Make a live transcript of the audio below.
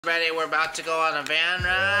Ready, we're about to go on a van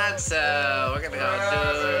ride, so we're gonna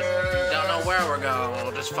go don't know where we're going,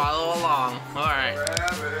 we'll just follow along. Alright.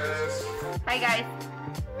 Hi guys.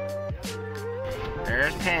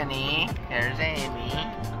 There's Penny, there's Amy,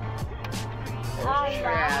 there's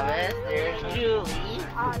Travis, there's Julie.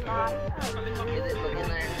 Is it looking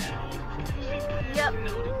there? Yep.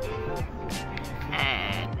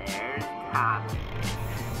 And there's Thomas.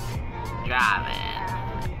 Driving.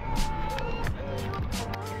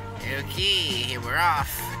 Okay, here we're off.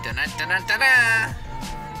 Da-da-da-da-da-da.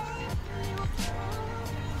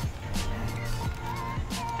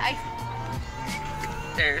 Hi.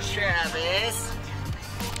 There's Travis.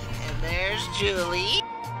 And there's Julie.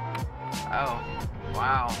 Oh,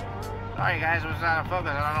 wow. Sorry guys, it was out of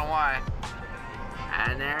focus. I don't know why.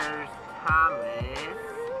 And there's Thomas.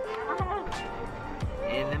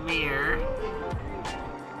 In the mirror.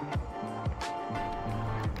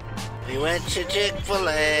 We went to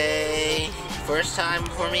Chick-fil-A. First time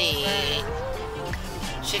for me.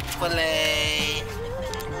 Chick-fil-A.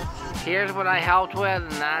 Here's what I helped with,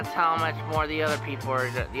 and that's how much more the other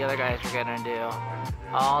guys are gonna do.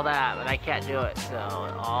 All that, but I can't do it, so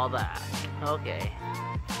all that. Okay.